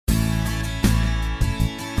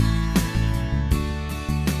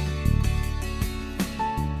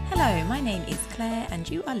name is Claire and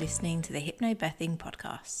you are listening to the Hypnobirthing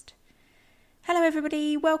Podcast. Hello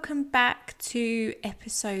everybody, welcome back to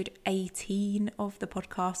episode 18 of the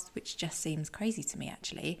podcast, which just seems crazy to me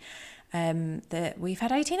actually, that we've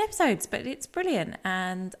had 18 episodes, but it's brilliant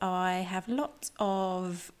and I have lots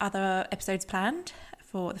of other episodes planned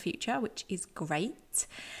for the future, which is great.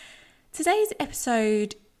 Today's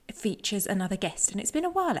episode features another guest and it's been a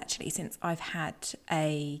while actually since I've had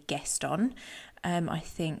a guest on. I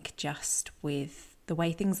think just with the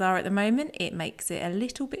way things are at the moment, it makes it a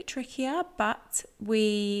little bit trickier, but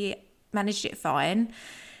we managed it fine.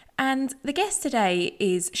 And the guest today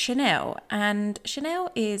is Chanel, and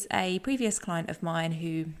Chanel is a previous client of mine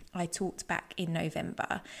who I taught back in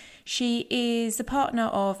November. She is a partner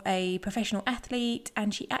of a professional athlete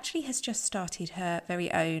and she actually has just started her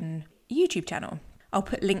very own YouTube channel. I'll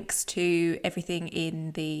put links to everything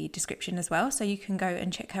in the description as well, so you can go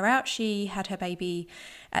and check her out. She had her baby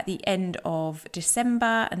at the end of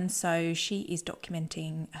December, and so she is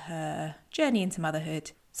documenting her journey into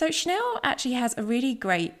motherhood. So Chanel actually has a really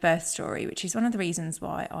great birth story, which is one of the reasons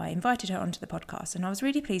why I invited her onto the podcast, and I was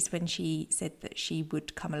really pleased when she said that she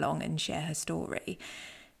would come along and share her story.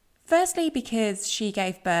 Firstly, because she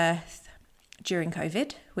gave birth during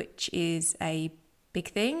COVID, which is a big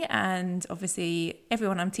thing, and obviously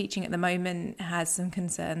everyone I'm teaching at the moment has some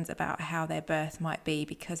concerns about how their birth might be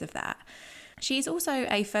because of that. She's also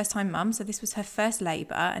a first-time mum, so this was her first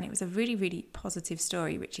labour and it was a really, really positive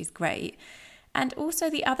story, which is great. And also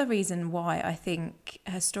the other reason why I think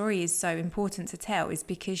her story is so important to tell is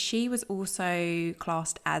because she was also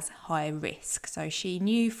classed as high risk. So she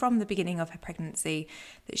knew from the beginning of her pregnancy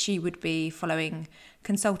that she would be following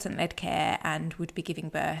consultant-led care and would be giving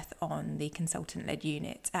birth on the consultant-led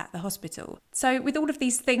unit at the hospital. So with all of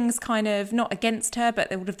these things kind of not against her,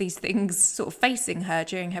 but all of these things sort of facing her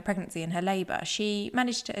during her pregnancy and her labour, she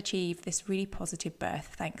managed to achieve this really positive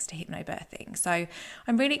birth thanks to hypnobirthing. So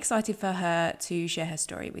I'm really excited for her to share her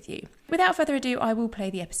story with you. Without further ado, I will play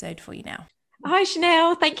the episode for you now. Hi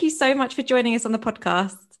Chanel, thank you so much for joining us on the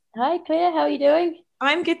podcast. Hi Claire, how are you doing?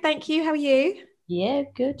 I'm good, thank you. How are you? Yeah,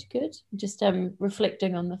 good. Just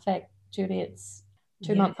reflecting on the fact, Julie, it's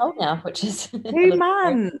 2 months old now, which is 2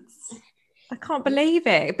 months. I can't believe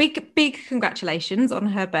it. Big congratulations on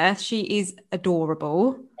her birth. She is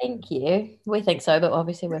adorable. Thank you. We think so, but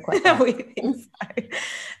obviously we're quite We think so.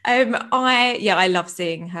 I love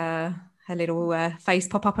seeing her little face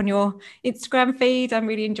pop up on your Instagram feed. I'm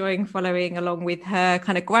really enjoying following along with her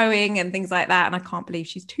kind of growing and things like that. And I can't believe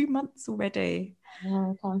she's 2 months already.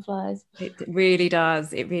 Yeah, time flies. It really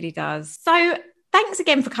does. It really does. So thanks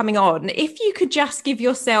again for coming on. If you could just give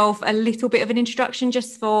yourself a little bit of an introduction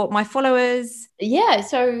just for my followers. Yeah,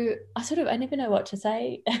 so I never know what to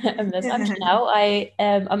say. I'm Chanel.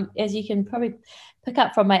 I'm, as you can probably pick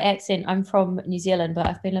up from my accent, I'm from New Zealand, but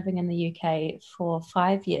I've been living in the UK for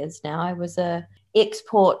 5 years now. I was a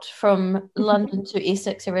export from London to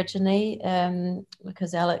Essex originally,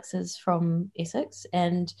 because Alex is from Essex,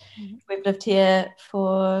 and we've lived here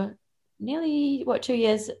for nearly 2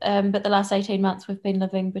 years, but the last 18 months we've been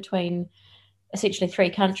living between essentially 3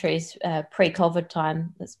 countries, pre-COVID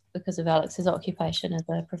time. That's because of Alex's occupation as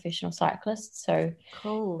a professional cyclist. So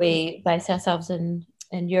cool. We base ourselves in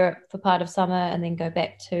Europe for part of summer and then go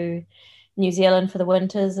back to New Zealand for the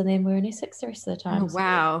winters, and then we're in Essex the rest of the time. Oh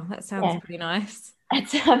wow, that sounds pretty nice.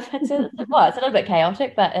 It's a little bit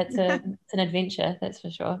chaotic, but it's an adventure, that's for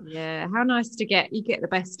sure. Yeah, how nice to get the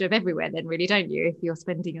best of everywhere then, really, don't you, if you're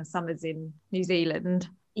spending your summers in New Zealand?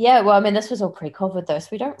 Yeah, well, I mean, this was all pre-COVID though, so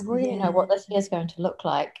we don't really know what this year's going to look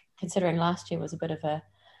like, considering last year was a bit of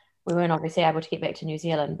we weren't obviously able to get back to New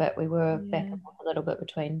Zealand, but we were back and forth a little bit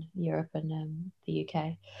between Europe and the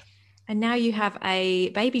UK. And now you have a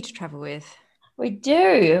baby to travel with. We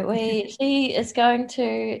do. She is going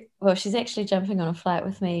to, well, she's actually jumping on a flight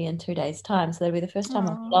with me in 2 days' time. So that'll be the first time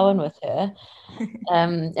I've flown with her.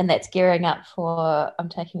 And that's gearing up for, I'm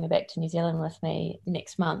taking her back to New Zealand with me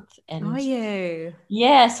next month. And are you?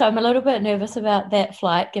 Yeah, so I'm a little bit nervous about that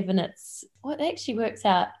flight, given it actually works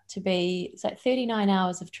out to be, it's like 39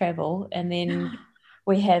 hours of travel. And then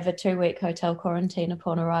we have a 2-week hotel quarantine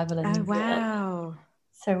upon arrival in New Zealand. Wow.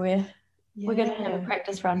 So we're going to have a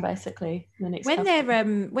practice run basically the next when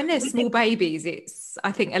they're small babies, it's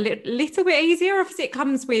I think a little bit easier. Obviously it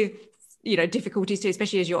comes with difficulties too,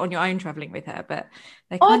 especially as you're on your own traveling with her, but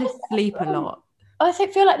they kind of sleep a lot. I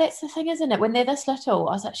feel like that's the thing, isn't it? When they're this little,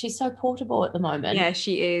 I was like, she's so portable at the moment. Yeah,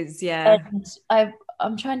 she is. Yeah, and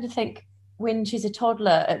I'm trying to think when she's a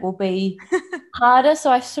toddler it will be harder,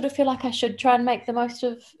 so I sort of feel like I should try and make the most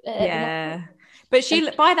of it. Yeah. But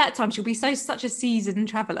by that time she'll be such a seasoned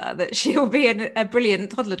traveller that she'll be a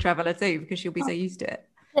brilliant toddler traveller too, because she'll be so used to it.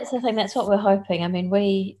 That's the thing. That's what we're hoping. I mean,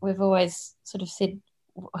 we've always sort of said,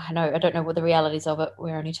 I don't know what the realities of it.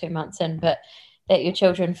 We're only 2 months in, but that your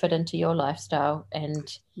children fit into your lifestyle. And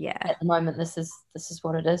at the moment, this is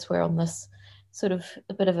what it is. We're on this sort of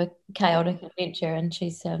a bit of a chaotic adventure, and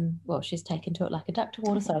she's taken to it like a duck to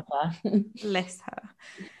water so far. Bless her.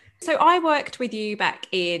 So I worked with you back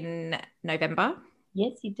in November.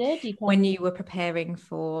 Yes, you did. When you were preparing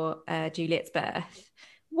for Juliet's birth.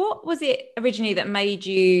 What was it originally that made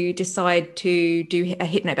you decide to do a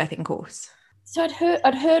hypnobirthing course? So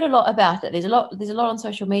I'd heard a lot about it. There's a lot on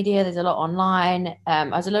social media. There's a lot online. I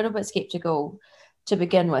was a little bit skeptical to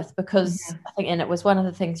begin with, because I think, and it was one of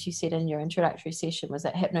the things you said in your introductory session, was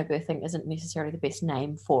that hypnobirthing isn't necessarily the best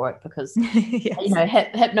name for it, because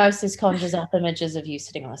hypnosis conjures up images of you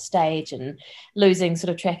sitting on a stage and losing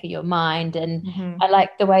sort of track of your mind. And I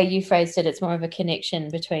like the way you phrased it. It's more of a connection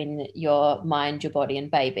between your mind, your body,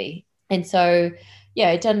 and baby. And so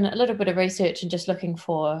I'd done a little bit of research and just looking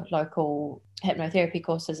for local hypnotherapy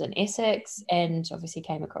courses in Essex, and obviously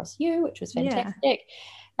came across you, which was fantastic.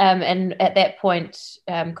 And at that point,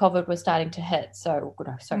 COVID was starting to hit. So,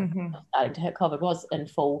 starting to hit. COVID was in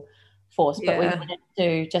full force, but we wanted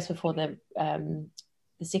to, just before the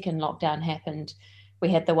second lockdown happened, we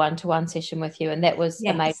had the one-to-one session with you, and that was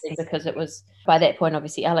amazing, because it was, by that point,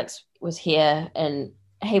 obviously Alex was here, and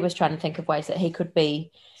he was trying to think of ways that he could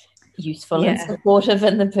be useful and supportive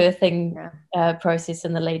in the birthing process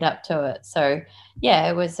and the lead up to it. So,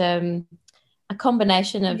 it was a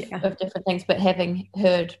combination of different things, but having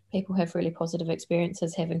heard people have really positive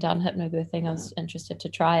experiences having done hypnobirthing, I was interested to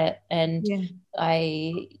try it. And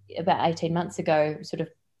I, about 18 months ago, sort of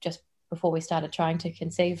just before we started trying to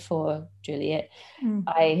conceive for Juliet,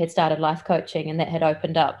 I had started life coaching, and that had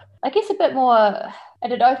opened up, I guess, a bit more. It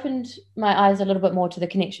had opened my eyes a little bit more to the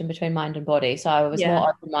connection between mind and body. So I was more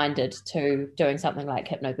open-minded to doing something like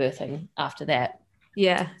hypnobirthing after that.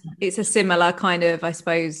 Yeah, it's a similar kind of, I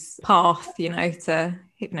suppose, path, to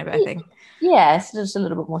hypnobirthing. Yeah, it's just a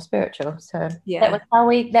little bit more spiritual. So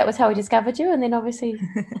that was how we discovered you, and then obviously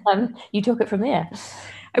you took it from there.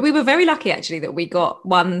 We were very lucky, actually, that we got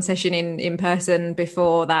one session in person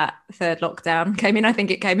before that third lockdown came in. I think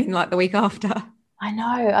it came in like the week after. I know.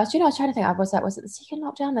 I was trying to think. Was it the second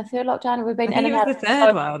lockdown, the third lockdown? We've been in and out. It was the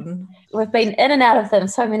third one. We've been in and out of them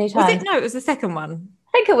so many times. Was it? No, it was the second one.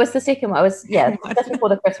 I think it was the second one. It was just before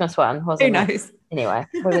the Christmas one, wasn't it? Who knows? Anyway,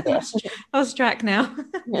 we were there. I was track now.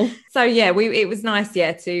 So it was nice, to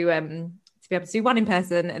be able to do one in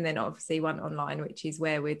person, and then obviously one online, which is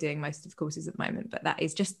where we're doing most of the courses at the moment. But that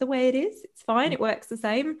is just the way it is. It's fine. It works the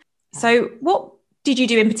same. So what did you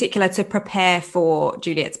do in particular to prepare for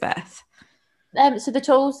Juliet's birth? So the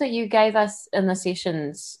tools that you gave us in the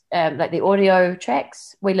sessions, like the audio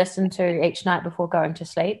tracks, we listened to each night before going to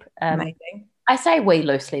sleep. Amazing. I say we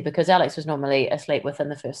loosely because Alex was normally asleep within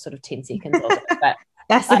the first sort of 10 seconds of it. But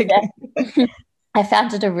that's okay. I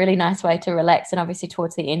found it a really nice way to relax. And obviously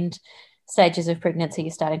towards the end stages of pregnancy,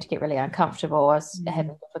 you're starting to get really uncomfortable. I was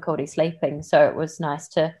having difficulty sleeping. So it was nice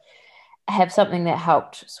to have something that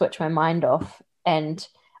helped switch my mind off. And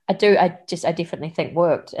I definitely think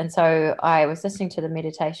worked. And so I was listening to the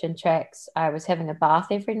meditation tracks. I was having a bath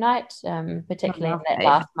every night, particularly in that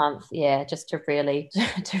last month. Yeah, just to really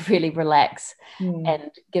relax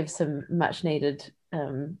and give some much needed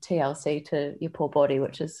TLC to your poor body,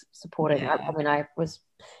 which is supporting. Yeah. I mean,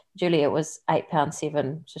 Juliet was 8.7 pounds,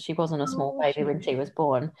 so she wasn't a small baby when she was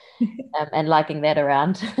born, and lugging that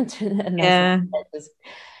around.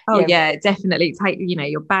 Definitely take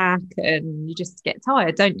your back, and you just get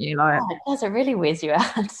tired, don't you? Like it does, it really wears you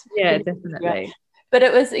out. Yeah, definitely. But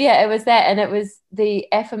it was that, and it was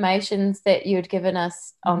the affirmations that you had given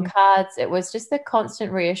us on cards. It was just the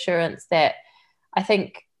constant reassurance that I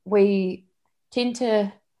think we tend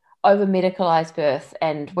to over medicalize birth,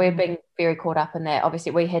 and we're being very caught up in that.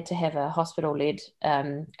 Obviously we had to have a hospital-led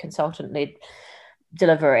consultant-led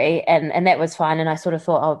delivery, and that was fine, and I sort of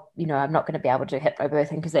thought, I'm not going to be able to do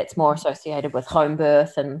hypnobirthing because that's more associated with home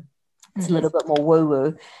birth and it's a little bit more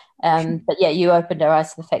woo-woo, but you opened our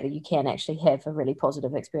eyes to the fact that you can actually have a really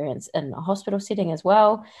positive experience in a hospital setting as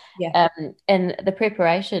well. And the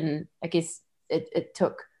preparation, I guess it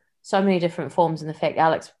took so many different forms, and the fact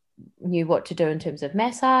Alex knew what to do in terms of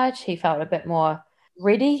massage. He felt a bit more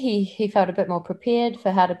ready. He felt a bit more prepared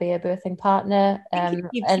for how to be a birthing partner. It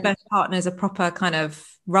gives birth partners a proper kind of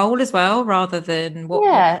role as well, rather than what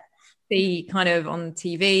we see kind of on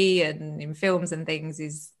TV and in films and things,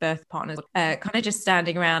 is birth partners kind of just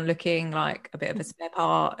standing around looking like a bit of a spare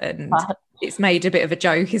part and it's made a bit of a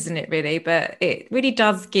joke, isn't it, really? But it really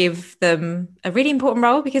does give them a really important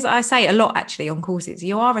role, because I say a lot actually on courses,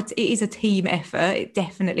 it is a team effort. It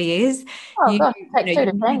definitely is. Oh You gosh, it takes two you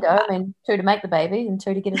to need tango. that. I mean, two to make the baby and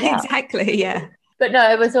two to get it out. Exactly, yeah. But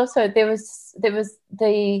no, it was also there was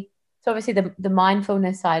the so obviously the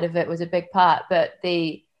mindfulness side of it was a big part, but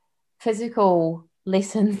the physical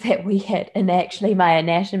lessons that we had in actually my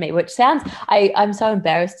anatomy, which sounds I'm so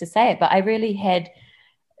embarrassed to say it, but I really had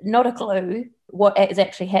not a clue what is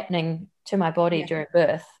actually happening to my body during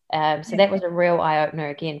birth. So that was a real eye opener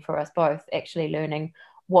again for us both, actually learning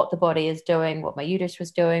what the body is doing, what my uterus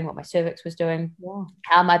was doing, what my cervix was doing,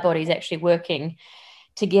 how my body's actually working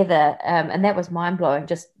together. And that was mind blowing,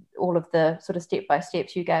 just all of the sort of step by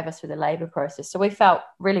steps you gave us through the labor process. So we felt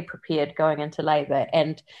really prepared going into labor.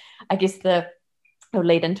 And I guess it'll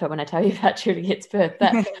lead into it when I tell you about Juliet's birth.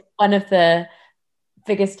 But one of the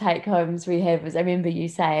biggest take homes we have was, I remember you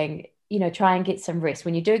saying, try and get some rest.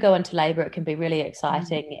 When you do go into labor, it can be really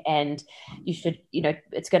exciting, and you should,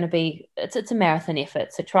 it's going to be, it's a marathon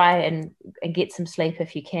effort. So try and get some sleep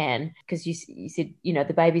if you can, because you said,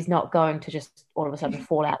 the baby's not going to just all of a sudden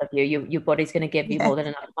fall out of you. Your body's going to give you more than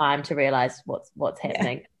enough time to realize what's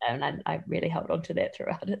happening. And I really held on to that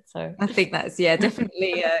throughout it. So I think that's,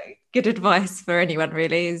 definitely good advice for anyone,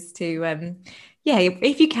 really, is to,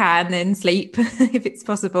 if you can, then sleep if it's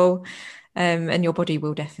possible. And your body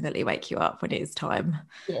will definitely wake you up when it is time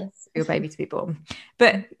for your baby to be born.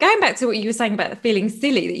 But going back to what you were saying about feeling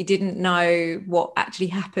silly, that you didn't know what actually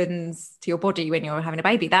happens to your body when you're having a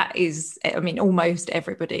baby, that is, I mean, almost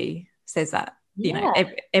everybody says that.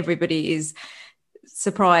 Everybody is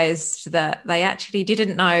surprised that they actually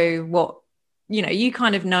didn't know what, you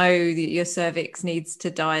kind of know that your cervix needs to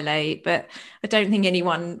dilate, but I don't think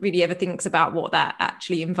anyone really ever thinks about what that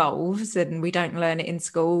actually involves, and we don't learn it in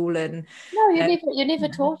school. And no, you're never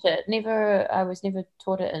taught it. I was never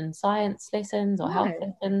taught it in science lessons or health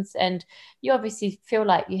lessons. And you obviously feel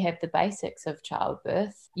like you have the basics of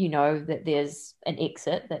childbirth. You know that there's an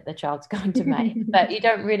exit that the child's going to make, but you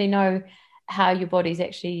don't really know how your body's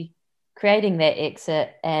actually creating that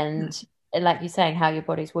exit, and like you're saying, how your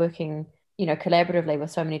body's working, collaboratively with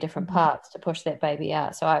so many different parts to push that baby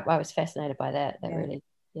out. So I was fascinated by that. Really,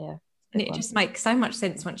 and it just makes so much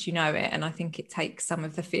sense once you know it. And I think it takes some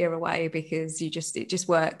of the fear away, because it just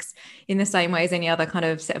works in the same way as any other kind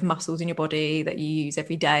of set of muscles in your body that you use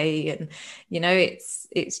every day. And,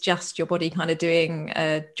 it's just your body kind of doing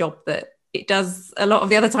a job that it does a lot of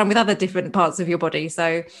the other time with other different parts of your body.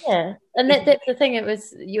 So and that's the thing. It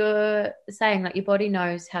was, you're saying like your body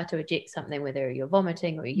knows how to eject something, whether you're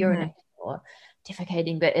vomiting or you're urinating or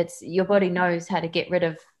defecating, but it's your body knows how to get rid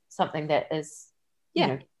of something that is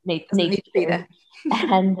needs to be there.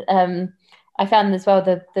 And I found as well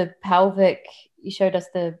the pelvic, you showed us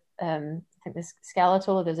I think the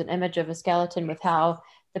skeletal, there's an image of a skeleton with how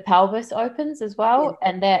the pelvis opens as well,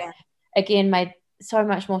 and that again made so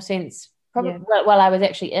much more sense probably while I was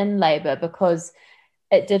actually in labor, because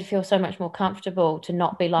it did feel so much more comfortable to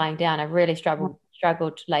not be lying down. I really struggled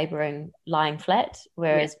laboring lying flat,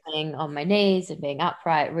 whereas being on my knees and being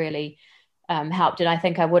upright really helped. And I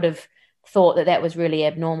think I would have thought that was really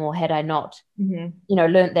abnormal had I not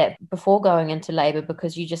learned that before going into labor,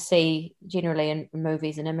 because you just see generally in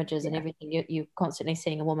movies and images and everything, you're constantly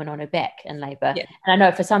seeing a woman on her back in labor. And I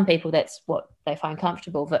know for some people that's what they find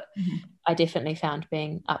comfortable, but I definitely found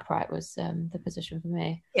being upright was the position for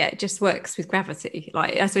me. It just works with gravity.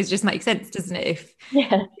 Like, I suppose it just makes sense, doesn't it? If you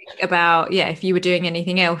think about, if you were doing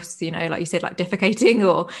anything else, like you said, like defecating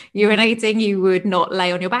or urinating, you would not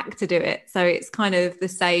lay on your back to do it. So it's kind of the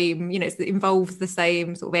same, it involves the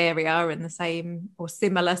same sort of area and the same or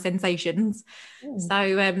similar sensations.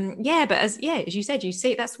 So but as you said, you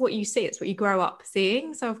see, that's what you see, it's what you grow up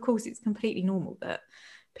seeing. So of course it's completely normal that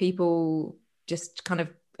people just kind of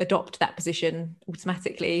adopt that position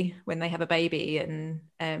automatically when they have a baby, and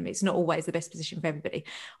it's not always the best position for everybody.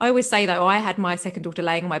 I always say though, I had my second daughter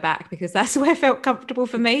laying on my back because that's where it felt comfortable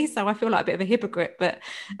for me, so I feel like a bit of a hypocrite, but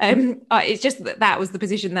it's just that was the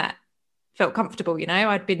position that felt comfortable.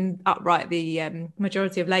 I'd been upright the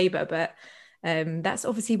majority of labor, but that's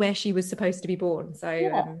obviously where she was supposed to be born,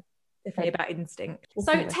 so definitely about instinct.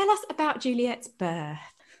 So tell us about Juliet's birth.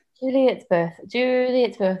 Juliet's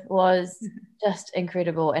birth was just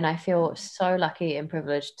incredible, and I feel so lucky and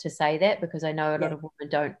privileged to say that, because I know a lot of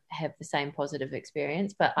women don't have the same positive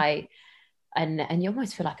experience, but and you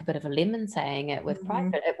almost feel like a bit of a lemon saying it with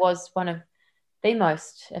pride, but it was one of the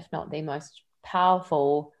most, if not the most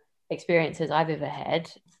powerful experiences I've ever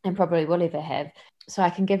had and probably will ever have. So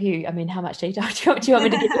I can give you, how much detail do you want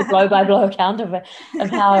me to give you a blow by blow account of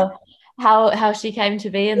how she came to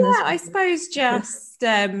be in this. Yeah, I suppose just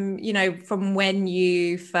from when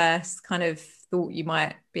you first kind of thought you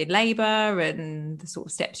might be in labour and the sort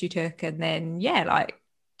of steps you took, and then like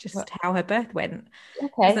just how her birth went.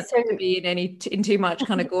 Okay, Doesn't have to be in too much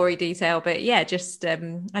kind of gory detail, but yeah, just I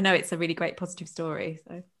know it's a really great positive story.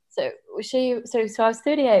 So I was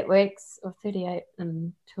 38 weeks, or 38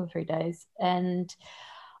 and 2 or 3 days, and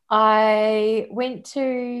I went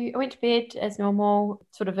to bed as normal,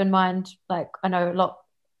 sort of in mind, like I know a lot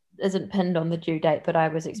isn't pinned on the due date, but I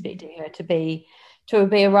was expecting her to be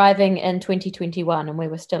arriving in 2021, and we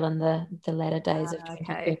were still in the latter days of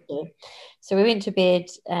 2020. Okay. So we went to bed,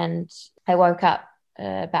 and I woke up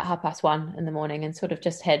about 1:30 in the morning, and sort of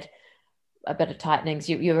just had a bit of tightenings.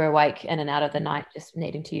 You were awake in and out of the night, just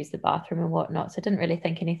needing to use the bathroom and whatnot. So I didn't really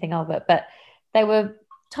think anything of it, but they were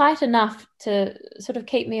tight enough to sort of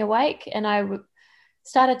keep me awake. And I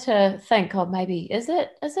started to think, oh, maybe is it?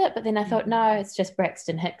 But then I thought, no, it's just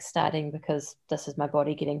Braxton Hicks starting, because this is my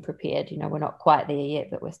body getting prepared. We're not quite there yet,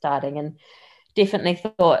 but we're starting. And definitely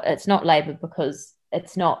thought it's not labour because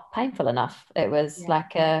it's not painful enough. It was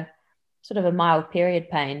like a sort of a mild period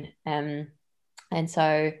pain. And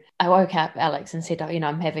so I woke up Alex and said,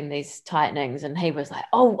 I'm having these tightenings. And he was like,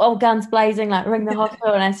 oh, guns blazing, like ring the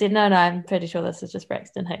hospital. And I said, no, I'm pretty sure this is just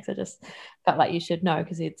Braxton Hicks. I just felt like you should know,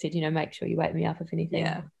 because he had said, make sure you wake me up if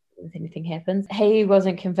anything happens. He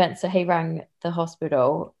wasn't convinced, so he rang the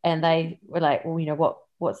hospital, and they were like, well,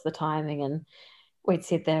 what's the timing? And we'd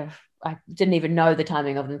said I didn't even know the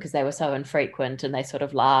timing of them because they were so infrequent, and they sort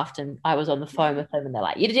of laughed, and I was on the phone with him, and they're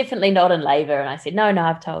like, you're definitely not in labour. And I said, no,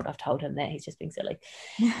 I've told him that. He's just being silly.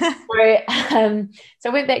 So I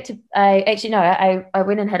went back to I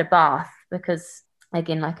went and had a bath, because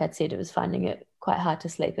again, like I'd said, it was finding it quite hard to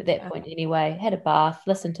sleep at that point anyway. Had a bath,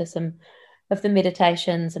 listened to some of the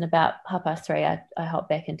meditations, and about 3:30 I hopped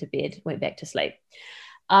back into bed, went back to sleep.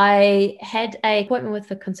 I had an appointment with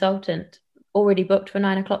the consultant already booked for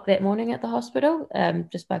 9:00 that morning at the hospital,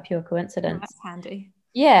 just by pure coincidence. Oh, that's handy.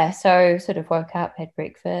 Yeah, so sort of woke up, had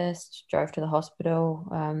breakfast, drove to the hospital,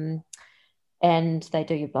 and they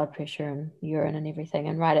do your blood pressure and urine and everything.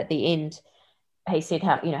 And right at the end, he said,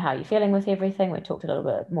 how are you feeling with everything? We talked a little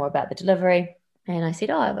bit more about the delivery, and I said,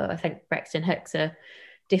 I think Braxton Hicks are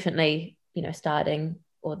definitely, starting,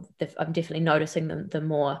 or I'm definitely noticing them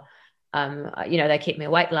more. They kept me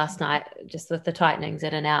awake last night just with the tightenings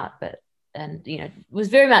in and out, and was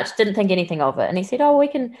very much didn't think anything of it. And he said, we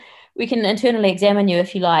can internally examine you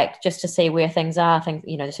if you like, just to see where things are.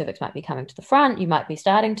 The cervix might be coming to the front, you might be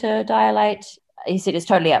starting to dilate. He said, it's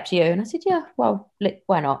totally up to you. And I said, yeah, well,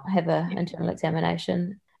 why not have an internal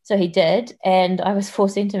examination? So he did, and I was 4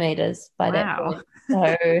 centimeters by that point.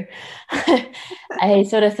 So I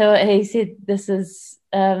sort of thought, he said, this is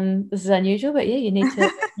unusual, but yeah, you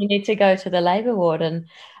need to go to the labor ward. And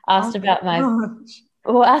asked about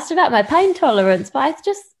my pain tolerance, but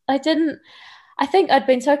I think I'd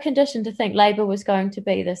been so conditioned to think labor was going to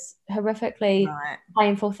be this horrifically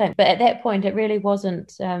painful thing. But at that point, it really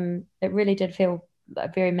wasn't. It really did feel a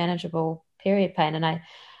very manageable period pain. And I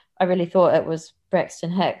really thought it was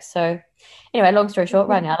Braxton Hicks. So anyway, long story short,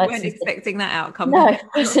 right now, I wasn't expecting that outcome. No, I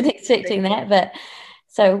wasn't expecting that. But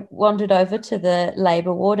so wandered over to the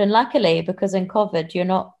labor ward. And luckily, because in COVID, you're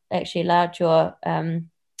not actually allowed your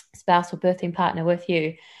spouse or birthing partner with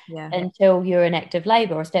you until you're in active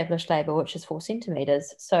labour or established labour, which is 4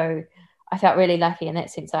 centimetres. So I felt really lucky in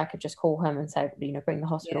that sense. I could just call him and say, bring the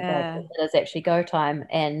hospital bed. It is actually go time,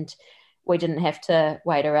 and we didn't have to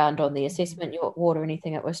wait around on the assessment ward or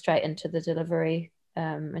anything. It was straight into the delivery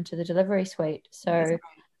suite. So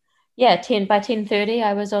by 10:30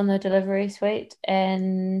 I was on the delivery suite,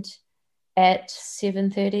 and at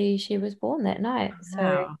 7:30 she was born that night.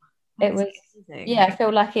 So it was amazing. I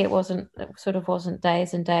feel lucky it wasn't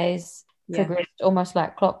days and days, progressed almost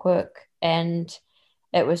like clockwork. And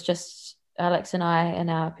it was just Alex and I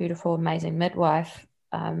and our beautiful, amazing midwife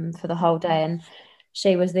for the whole day. And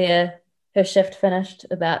she was there. Her shift finished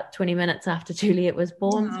about 20 minutes after Juliet was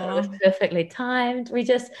born. So it was perfectly timed. We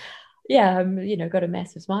just, got a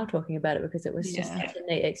massive smile talking about it, because it was just such a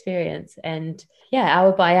neat experience. And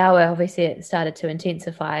hour by hour, obviously it started to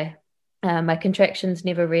intensify. My contractions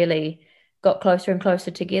never really got closer and closer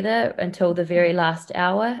together until the very last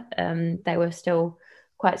hour. They were still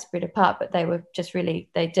quite spread apart, but they were just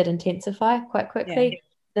they did intensify quite quickly.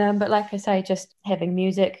 But like I say, just having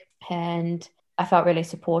music, and I felt really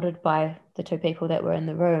supported by the 2 people that were in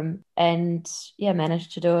the room, and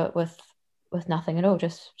managed to do it with nothing at all,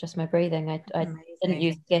 just my breathing. I didn't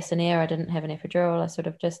use gas and air. I didn't have an epidural. I sort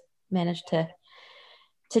of just managed to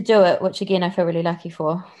to do it, which again I feel really lucky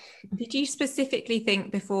for. Did you specifically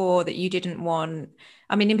think before that you didn't want,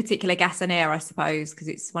 I mean, in particular gas and air, I suppose, because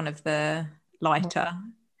it's one of the lighter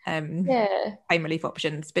Yeah. pain relief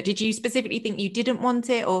options, but did you specifically think you didn't want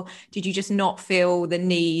it, or did you just not feel the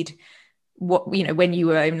need, when you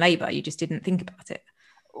were in labor, you just didn't think about it?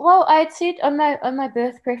 Well, I had said on my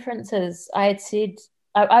birth preferences, I had said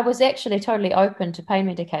I was actually totally open to pain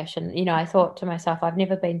medication. I thought to myself, I've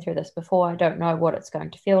never been through this before. I don't know what it's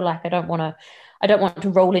going to feel like. I don't want to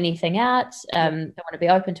rule anything out. I want to be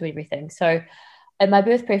open to everything. So in my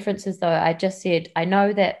birth preferences, though, I just said, I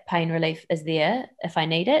know that pain relief is there if I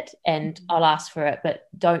need it, and I'll ask for it, but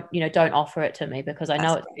don't offer it to me because I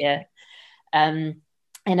know it's there. And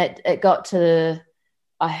it got to,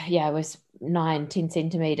 it was 9-10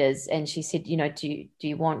 centimeters, and she said, do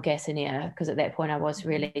you want gas in air? Because at that point I was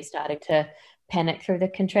really starting to panic through the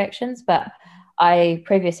contractions. But I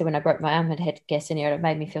previously, when I broke my arm, had gas in air, and it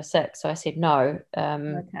made me feel sick, so I said no.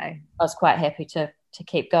 Okay. I was quite happy to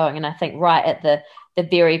keep going, and I think right at the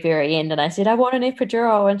very, very end, and I said, I want an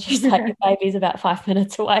epidural, and she's like, your baby's about 5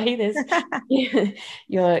 minutes away. There's I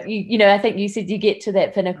think you said you get to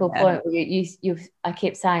that pinnacle point where you I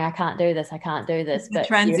kept saying, I can't do this, but the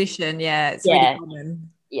transition, it's really common.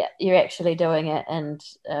 Yeah, you're actually doing it, and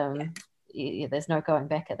there's no going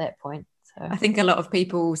back at that point. So I think a lot of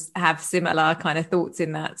people have similar kind of thoughts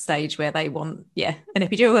in that stage where they want, an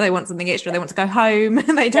epidural, they want something extra, they want to go home,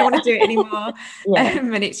 and they don't want to do it anymore.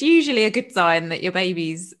 And it's usually a good sign that your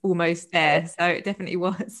baby's almost there. So it definitely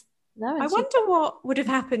was. No, I wonder what would have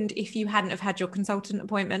happened if you hadn't have had your consultant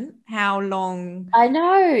appointment. How long? I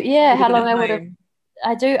know, how long I would have.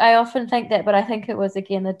 I often think that, but I think it was,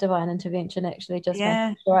 again, the divine intervention, actually, just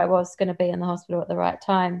making sure I was going to be in the hospital at the right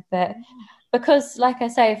time. But because, like I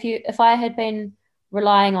say, if I had been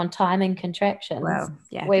relying on timing contractions,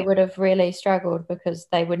 we would have really struggled, because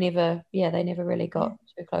they never really got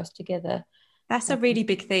too close together. That's a really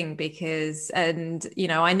big thing, because, and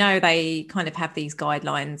I know they kind of have these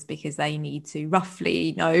guidelines because they need to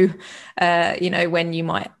roughly know, when you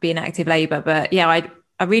might be in active labor. But I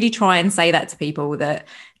really try and say that to people, that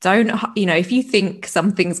don't, if you think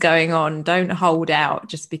something's going on, don't hold out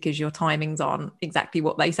just because your timings aren't exactly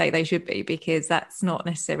what they say they should be, because that's not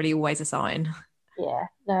necessarily always a sign. Yeah,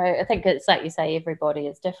 no, I think it's like you say, everybody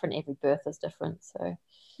is different, every birth is different. So,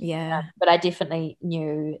 but I definitely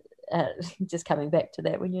knew, just coming back to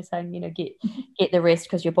that, when you're saying, get the rest,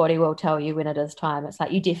 because your body will tell you when it is time. It's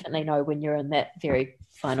like you definitely know when you're in that very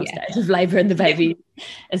final stage of labor and the baby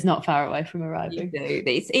is not far away from arriving. You do.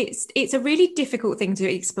 It's a really difficult thing to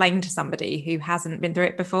explain to somebody who hasn't been through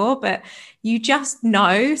it before, but you just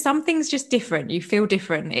know something's just different. You feel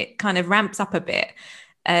different. It kind of ramps up a bit,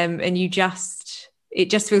 and it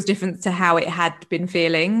just feels different to how it had been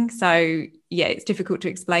feeling. So it's difficult to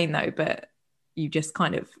explain though, but you just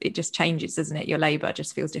it just changes, doesn't it? Your labor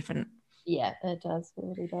just feels different. Yeah, it does. It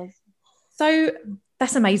really does. So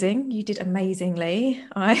that's amazing. You did amazingly.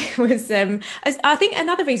 I think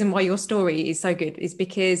another reason why your story is so good is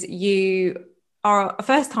because you are a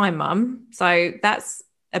first-time mum. So that's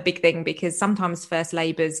a big thing, because sometimes first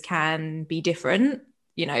labors can be different.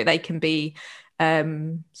 They can be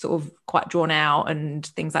sort of quite drawn out and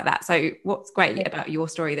things like that. So what's great about your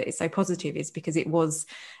story that is so positive is because it was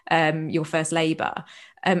your first labor.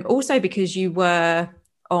 Also because you were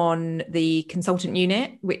on the consultant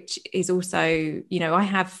unit, which is also, I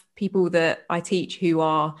have people that I teach who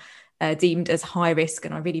are deemed as high risk,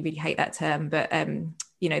 and I really, really hate that term, but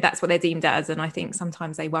that's what they're deemed as. And I think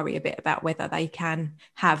sometimes they worry a bit about whether they can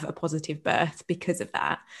have a positive birth because of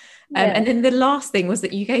that. And then the last thing was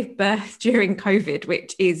that you gave birth during COVID,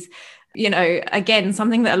 which is, again,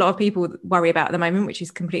 something that a lot of people worry about at the moment, which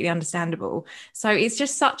is completely understandable. So it's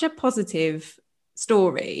just such a positive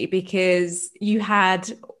story, because you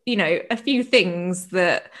had, a few things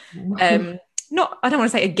that, I don't want to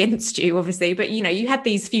say against you, obviously, but, you had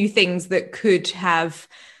these few things that could have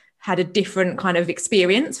had a different kind of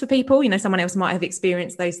experience for people. Someone else might have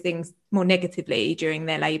experienced those things more negatively during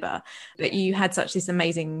their labor, but you had such this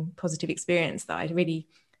amazing positive experience that I really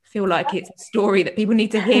feel like it's a story that people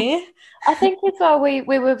need to hear. I think as well, we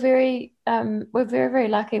were very, we're very, very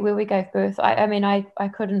lucky where we gave birth. I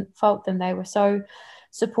couldn't fault them. They were so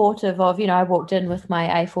supportive of, I walked in with my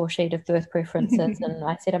A4 sheet of birth preferences and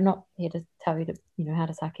I said, I'm not here to tell you to, how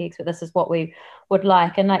to suck eggs, but this is what we would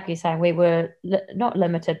like. And like you're saying, we were not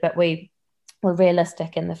limited, but we were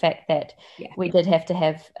realistic in the fact that we did have to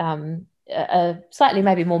have a slightly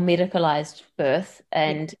maybe more medicalized birth.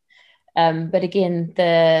 And but again,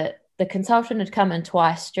 the the consultant had come in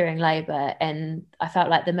twice during labour, and I felt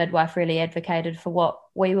like the midwife really advocated for what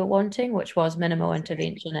we were wanting, which was minimal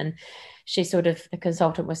intervention. And the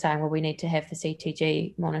consultant was saying, well, we need to have the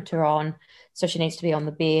CTG monitor on, so she needs to be on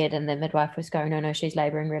the bed. And the midwife was going, no, she's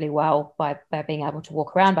labouring really well by being able to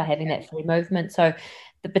walk around, by having that free movement. So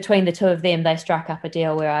between the two of them, they struck up a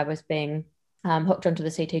deal where I was being hooked onto the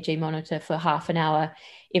CTG monitor for half an hour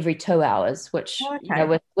every 2 hours, which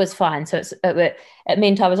was fine. So it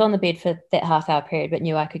meant I was on the bed for that half-hour period, but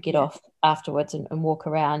knew I could get off afterwards and walk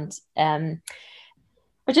around.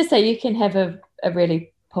 But just so you can have a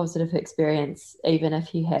really positive experience, even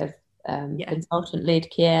if you have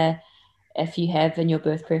consultant-led care. If you have in your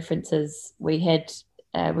birth preferences, we had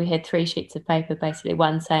 3 sheets of paper, basically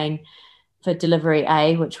one saying for delivery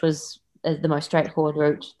A, which was the most straightforward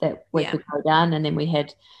route that we could go down, and then we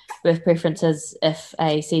had birth preferences if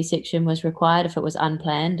a C-section was required, if it was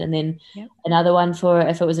unplanned, and then another one for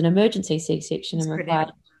if it was an emergency C-section and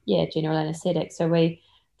required general anaesthetic. So we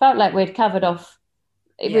felt like we'd covered off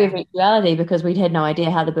every eventuality because we'd had no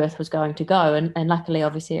idea how the birth was going to go, and luckily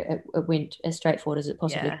obviously it went as straightforward as it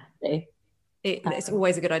possibly could be. It's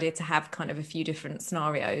always a good idea to have kind of a few different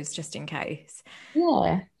scenarios just in case.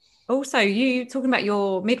 Also, you talking about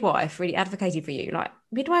your midwife really advocating for you. Like,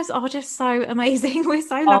 midwives are just so amazing. We're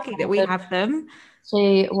so lucky that we have them.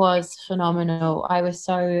 She was phenomenal. I was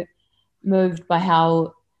so moved by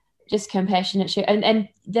how just compassionate she, and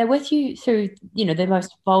they're with you through, the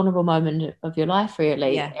most vulnerable moment of your life,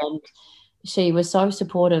 really. And she was so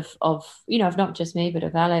supportive of not just me, but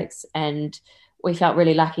of Alex. And we felt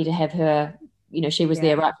really lucky to have her. She was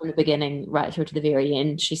there right from the beginning, right through to the very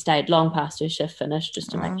end. She stayed long past her shift finished just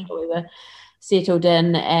to make sure we were settled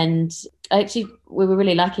in. And actually, we were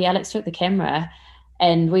really lucky. Alex took the camera,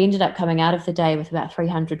 and we ended up coming out of the day with about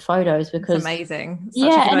 300 photos because it's amazing.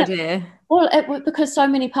 Such a good idea. Because so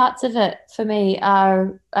many parts of it for me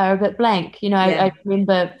are a bit blank. I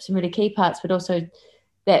remember some really key parts, but also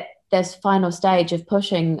that this final stage of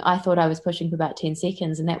pushing, I thought I was pushing for about 10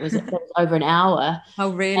 seconds, and that was over an hour.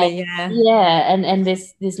 Oh, really? And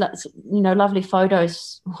there's lovely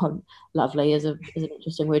photos. Well, lovely is an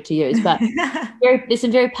interesting word to use, but there's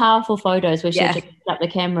some very powerful photos where she had just picked up the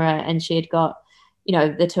camera and she had got,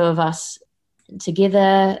 the two of us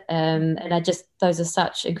together, and those are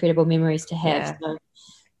such incredible memories to have. So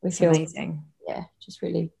we feel amazing. Just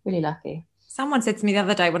really, really lucky. Someone said to me the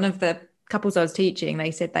other day, one of the couples I was teaching, they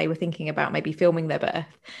said they were thinking about maybe filming their birth,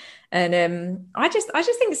 and I just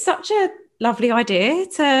think it's such a lovely idea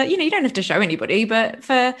to, you don't have to show anybody, but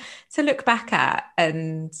to look back at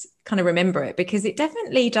and kind of remember it, because it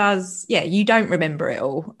definitely does. You don't remember it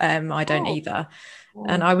all. I don't either,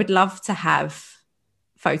 and I would love to have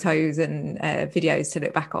photos and videos to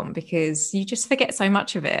look back on, because you just forget so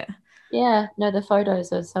much of it. The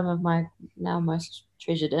photos are some of my now most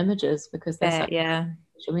treasured images because they're such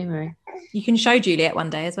memory. You can show Juliet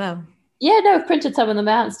one day as well. I've printed some of them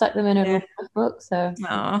out and stuck them in a book. So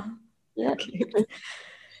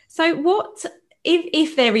So what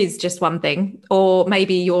if there is just one thing, or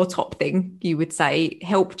maybe your top thing, you would say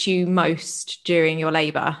helped you most during your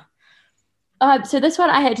labour? So this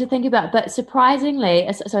one I had to think about, but surprisingly,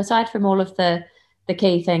 so aside from all of the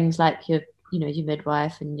key things like your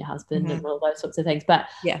midwife and your husband and all those sorts of things, but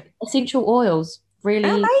essential oils really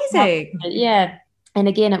amazing. And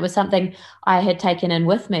again, it was something I had taken in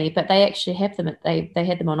with me, but they actually have them. They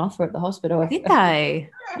had them on offer at the hospital. Did they?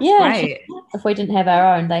 Great. If we didn't have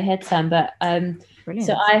our own, they had some. But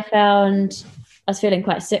so I found I was feeling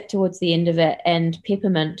quite sick towards the end of it, and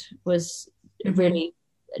peppermint was really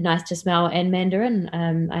nice to smell, and mandarin.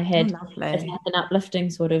 I had an uplifting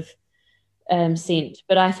sort of scent,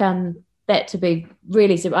 but I found that to be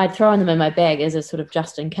really. I'd thrown them in my bag as a sort of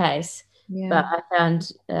just in case. But I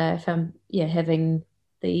found having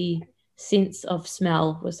the sense of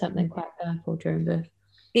smell was something quite powerful during birth.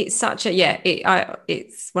 It's such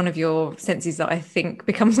it's one of your senses that I think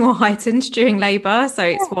becomes more heightened during labour. So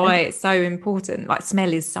it's why it's so important. Like,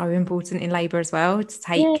 smell is so important in labour as well, to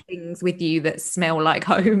take things with you that smell like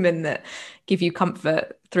home and that give you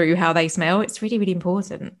comfort through how they smell. It's really, really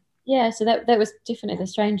important. So that was definitely the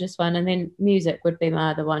strangest one. And then music would be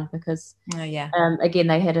my other one, because again,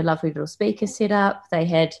 they had a lovely little speaker set up. They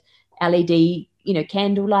had LED,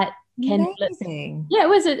 candlelight. Amazing. It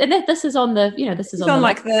was, and this is on the, this is on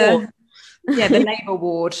like the the labour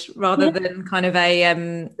ward rather than kind of a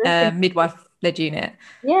midwife-led unit.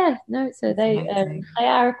 So they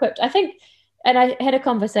are equipped, I think. And I had a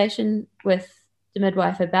conversation with the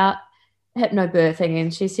midwife about hypnobirthing,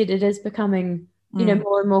 and she said it is becoming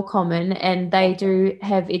more and more common, and they do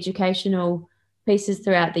have educational pieces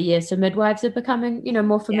throughout the year. So midwives are becoming,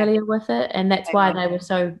 more familiar with it. And that's why they were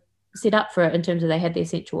so set up for it in terms of they had the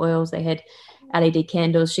essential oils, they had LED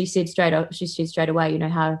candles. She said straight away,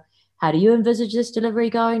 how do you envisage this delivery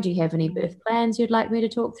going? Do you have any birth plans you'd like me to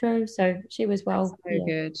talk through? So she was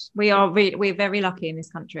good. We're very lucky in this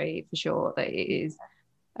country for sure that it is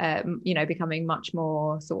becoming much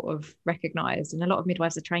more sort of recognized, and a lot of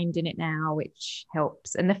midwives are trained in it now, which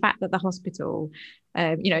helps. And the fact that the hospital,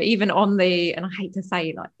 even on the, and I hate to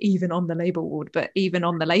say like even on the labour ward, but even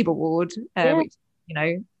on the labour ward, which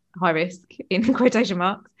high risk in quotation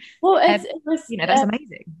marks, well, it was, that's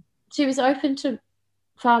amazing. She was open to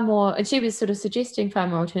far more, and she was sort of suggesting far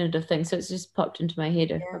more alternative things. So it's just popped into my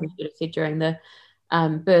head. I probably should have said during the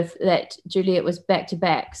birth that Juliet was back to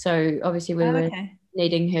back. So obviously we were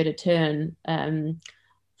needing her to turn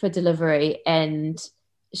for delivery, and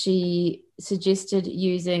she suggested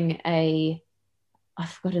using I've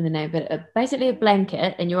forgotten the name, but basically a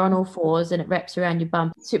blanket, and you're on all fours and it wraps around your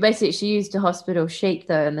bum. So basically she used a hospital sheet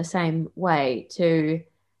though in the same way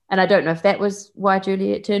and I don't know if that was why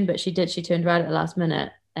Juliet turned, but she turned right at the last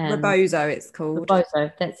minute. Rebozo, it's called.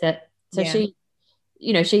 Rebozo, that's it. So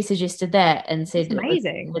she suggested that and said that's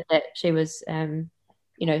amazing. That she was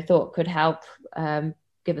thought could help,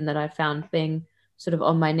 given that I found being sort of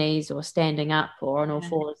on my knees or standing up or on all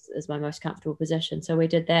fours is my most comfortable position. So we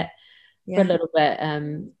did that for a little bit,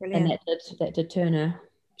 and that did turn her.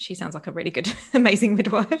 She sounds like a really good, amazing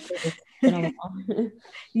midwife. You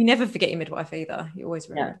never forget your midwife either. You always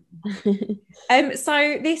remember. Yeah.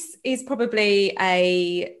 So this is probably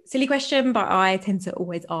a silly question, but I tend to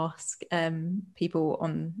always ask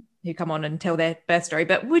people who come on and tell their birth story.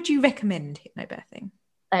 But would you recommend hypnobirthing?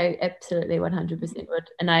 I absolutely 100% would,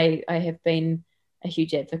 and I have been a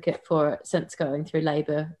huge advocate for it since going through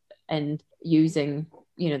labour and using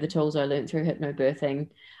the tools I learned through hypnobirthing.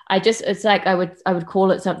 It's like I would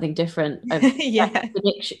call it something different.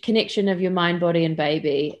 Connection of your mind, body, and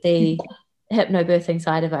baby. The hypnobirthing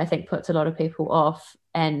side of it, I think, puts a lot of people off,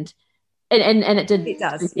 and it did. It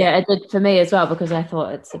does. Yeah, it did for me as well, because I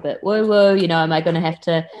thought it's a bit woo woo. Am I going to have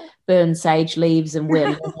to burn sage leaves and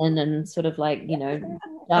wear linen and sort of like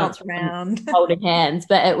dance around holding hands?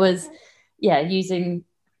 But it was using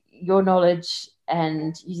your knowledge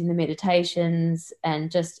and using the meditations,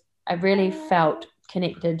 and just I really felt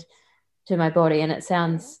connected to my body. And it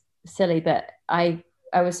sounds silly, but I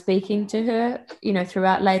was speaking to her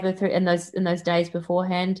throughout labor, in those days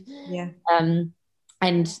beforehand,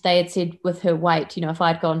 and they had said with her weight, if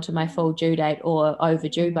I'd gone to my full due date or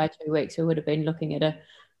overdue by 2 weeks, we would have been looking at a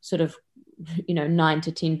sort of 9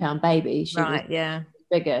 to 10 pound baby. She was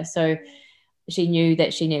bigger, so she knew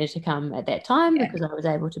that she needed to come at that time because I was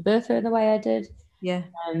able to birth her in the way I did.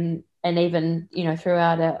 And even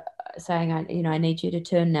throughout it, saying I need you to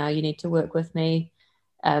turn now, you need to work with me,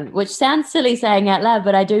 which sounds silly saying out loud,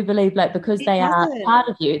 but I do believe because they are part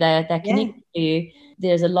of you, they're connected to you.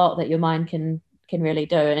 There's a lot that your mind can really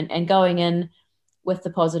do, and going in with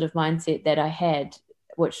the positive mindset that I had,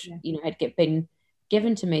 which had been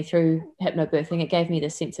given to me through hypnobirthing, it gave me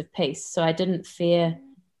this sense of peace. So I didn't fear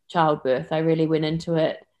childbirth. I really went into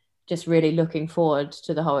it just really looking forward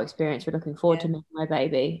to the whole experience. We're looking forward to meeting my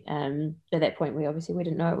baby. At that point, we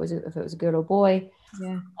didn't know if it was a girl or boy.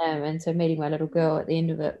 And so meeting my little girl at the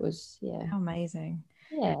end of it was amazing.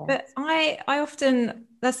 But I often,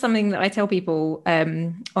 that's something that I tell people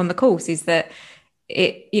on the course, is that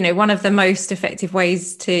one of the most effective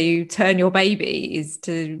ways to turn your baby is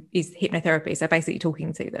hypnotherapy. So basically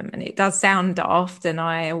talking to them, and it does sound daft, and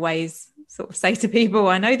I always sort of say to people,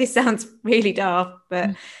 I know this sounds really daft,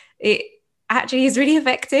 but it actually is really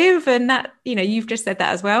effective. And that, you've just said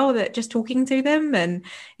that as well, that just talking to them and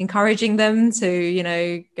encouraging them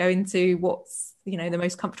to, go into what's, the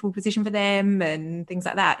most comfortable position for them and things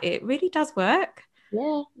like that, it really does work.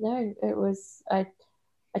 Yeah, no, it was,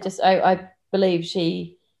 I believe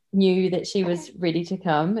she knew that she was ready to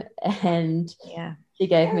come, and she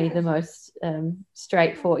gave me the most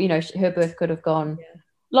straightforward, her birth could have gone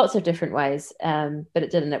lots of different ways, but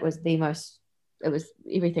it didn't. It was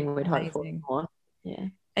everything we'd hoped for. Yeah.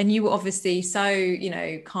 And you were obviously so,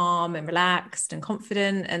 calm and relaxed and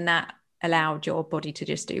confident, and that allowed your body to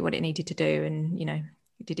just do what it needed to do, and you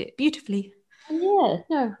did it beautifully. Yeah,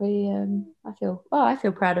 no, I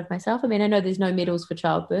feel proud of myself. I mean, I know there's no medals for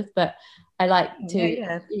childbirth, but I like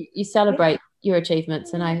to you celebrate your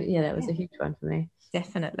achievements, and that was a huge one for me.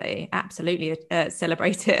 Definitely, absolutely,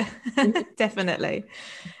 celebrate it. Definitely.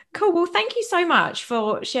 Cool. Well, thank you so much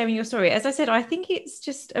for sharing your story. As I said, I think it's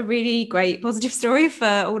just a really great positive story for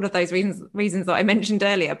all of those reasons that I mentioned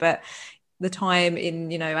earlier. But the time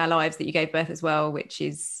in, you know, our lives that you gave birth as well, which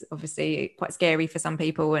is obviously quite scary for some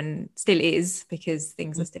people and still is, because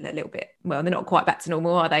things are still a little bit, well, they're not quite back to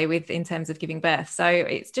normal, are they, with in terms of giving birth. So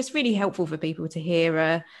it's just really helpful for people to hear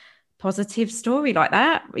a positive story like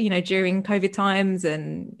that, you know, during COVID times,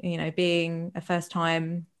 and, you know, being a first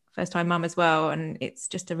time mum as well. And it's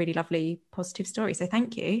just a really lovely positive story. So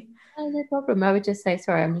thank you. Oh, no problem. I would just say,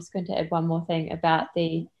 sorry, I'm just going to add one more thing about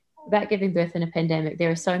giving birth in a pandemic.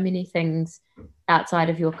 There are so many things outside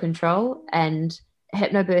of your control, and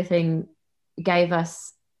hypnobirthing gave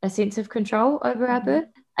us a sense of control over our birth.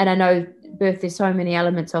 And I know birth, there's so many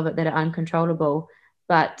elements of it that are uncontrollable,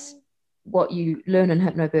 but what you learn in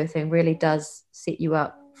hypnobirthing really does set you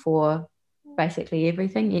up for basically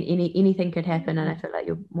everything. Anything could happen, and I feel like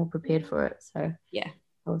you're more prepared for it. So yeah,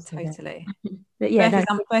 totally. But yeah,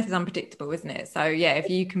 birth is unpredictable, isn't it? So yeah,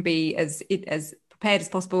 if you can be as prepared as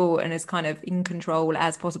possible and as kind of in control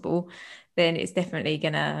as possible, then it's definitely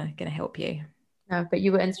gonna help you. No, but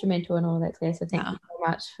you were instrumental in all of that, Claire. So thank you so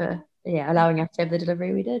much for allowing us to have the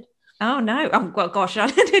delivery we did. Oh no! Oh well, gosh, I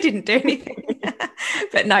didn't do anything.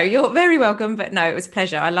 But no, you're very welcome. But no, it was a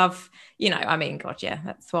pleasure. I love, you know, I mean, God, yeah,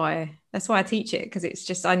 that's why I teach it, because it's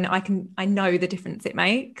just I know the difference it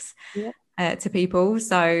makes to people.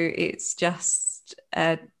 So it's just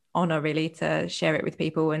an honor really to share it with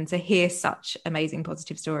people, and to hear such amazing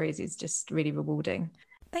positive stories is just really rewarding.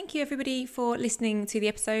 Thank you everybody for listening to the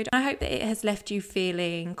episode. I hope that it has left you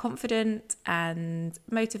feeling confident and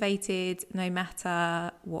motivated, no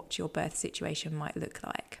matter what your birth situation might look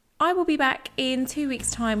like. I will be back in 2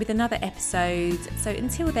 weeks' time with another episode. So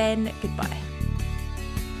until then, goodbye.